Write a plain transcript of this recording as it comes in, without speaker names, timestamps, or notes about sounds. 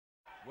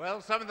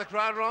Well, some of the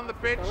crowd are on the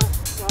pitch.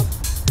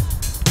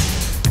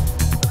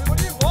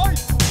 Everybody in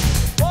boys!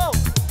 Whoa!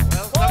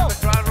 Well, some of the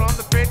crowd are on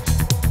the pitch.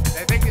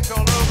 They think it's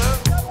all over,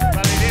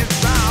 but it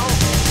is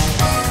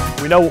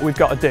now. We know what we've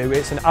got to do.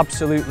 It's an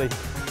absolutely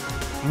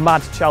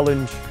mad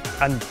challenge,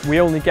 and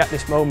we only get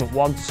this moment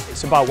once.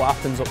 It's about what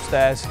happens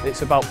upstairs.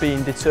 It's about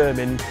being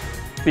determined,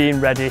 being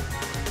ready,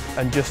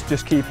 and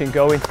just keeping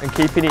going and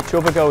keeping each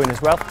other going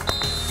as well.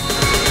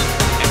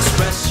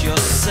 Express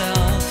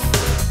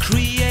yourself,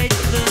 create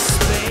the space.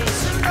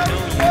 You know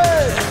you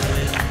can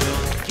it,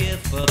 don't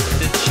give up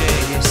the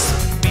chase.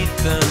 Beat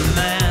the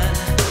man,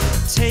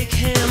 take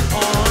him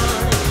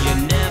on. You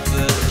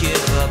never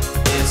give up,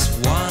 it's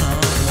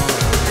one-on-one.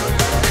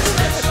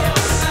 Express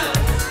yourself,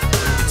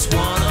 it's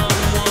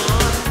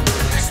one-on-one.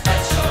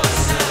 Express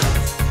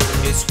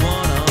yourself, it's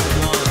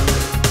one-on-one.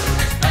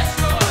 Express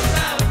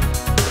yourself,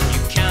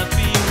 you can't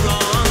be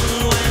wrong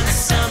when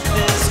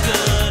something's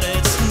good,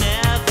 it's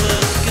never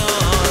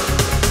gone.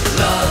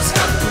 Love's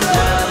got the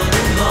world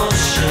in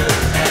motion,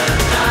 and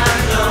I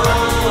know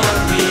what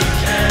we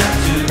can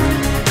do.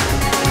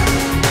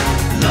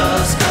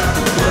 Love's got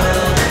the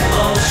world in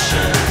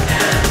motion,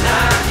 and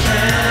I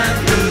can't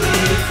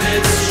believe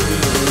it's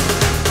true.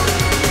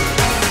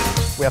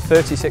 We have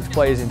 36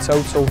 players in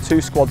total,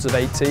 2 squads of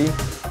 18.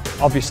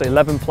 Obviously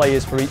 11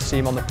 players for each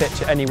team on the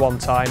pitch at any one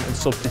time, and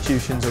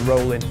substitutions are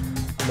rolling.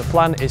 And the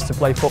plan is to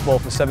play football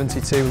for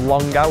 72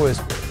 long hours,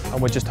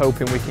 and we're just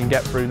hoping we can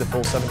get through the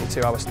full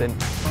 72-hour stint.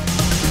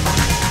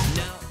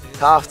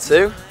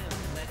 2:30,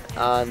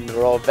 and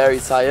we're all very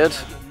tired.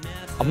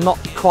 I'm not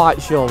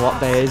quite sure what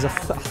day it is. I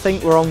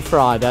think we're on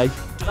Friday.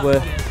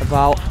 We're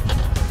about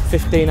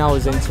 15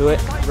 hours into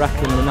it. I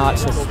reckon the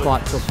night's off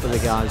quite tough for the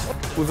guys.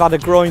 We've had a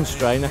groin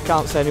strain. I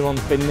can't say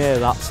anyone's been near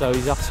that, so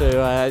he's had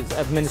to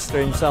administer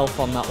himself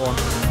on that one.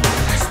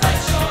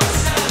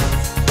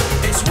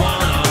 It's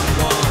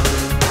one-on-one.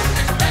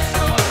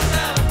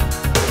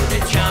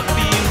 It can't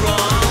be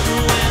wrong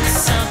when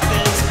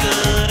something's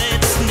good,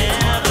 it's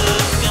never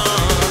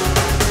gone.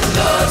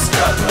 Love's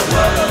got the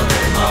world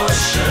in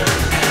motion,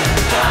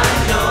 and I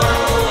know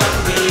what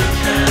we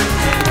can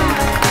do.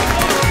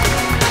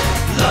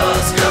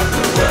 Love's got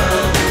the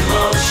world in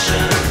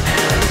motion,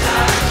 and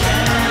I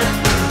can't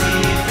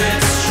believe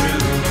it's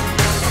true.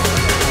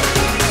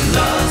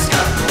 Love's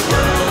got the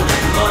world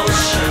in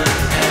motion,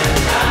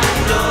 and I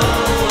know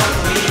what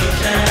we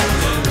can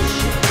do.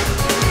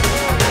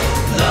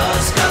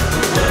 Love's got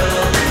the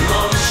world in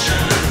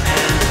motion,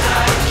 and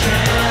I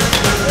can't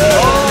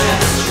believe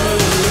it's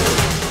true.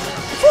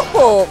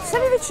 Football, to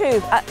tell you the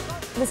truth,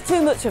 there's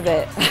too much of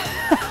it.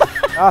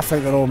 I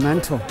think they're all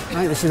mental. I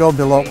think they should all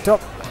be locked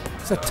up.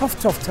 It's a tough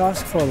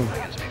task for them.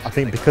 I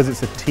think because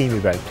it's a team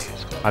event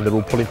and they're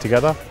all pulling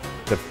together,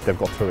 they've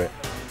got through it.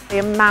 The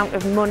amount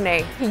of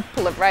money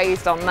people have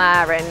raised on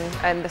there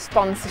and the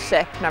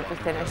sponsorship and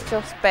everything has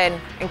just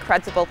been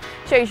incredible.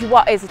 Shows you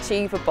what is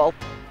achievable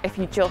if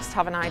you just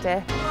have an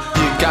idea.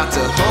 You got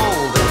to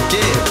hold and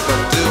give,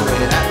 but do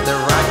it at the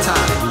right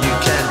time. You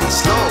can be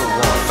slow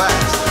or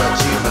fast, but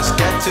you must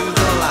get to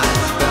the line.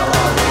 They'll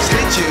always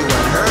hit you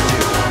and hurt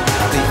you,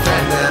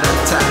 defend and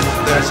attack.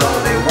 There's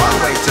only one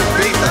way to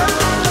beat them.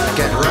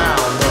 Get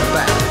round the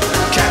back.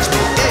 Catch me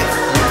if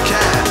you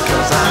can,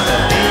 'cause I'm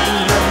an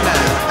England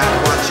man, and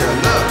what you're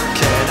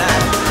looking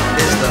at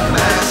is the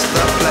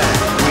master plan.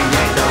 We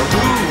ain't no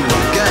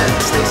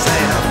hooligans, this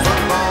ain't a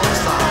football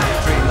song.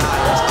 3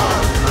 lions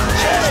on my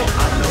chest,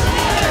 I know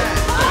we can.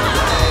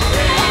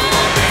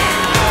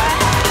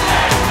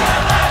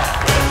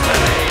 We're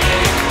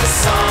playing the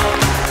song,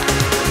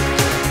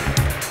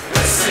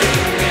 we're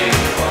singing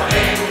for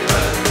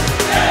England.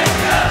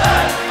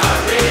 England,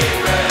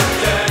 arriba,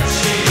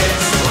 she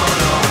is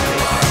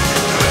one-on-one.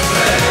 We're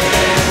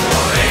playing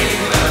for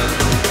England.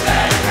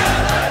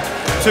 England,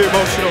 Too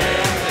emotional.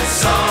 the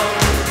song,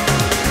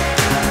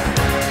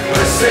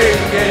 we're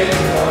singing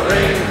for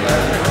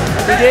England.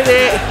 We did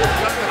it!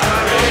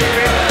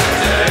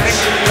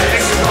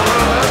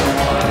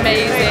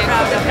 Amazing,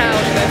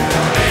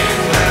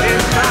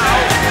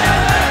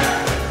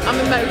 I'm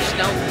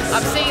emotional.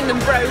 I've seen them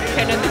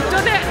broken and they've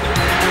done it.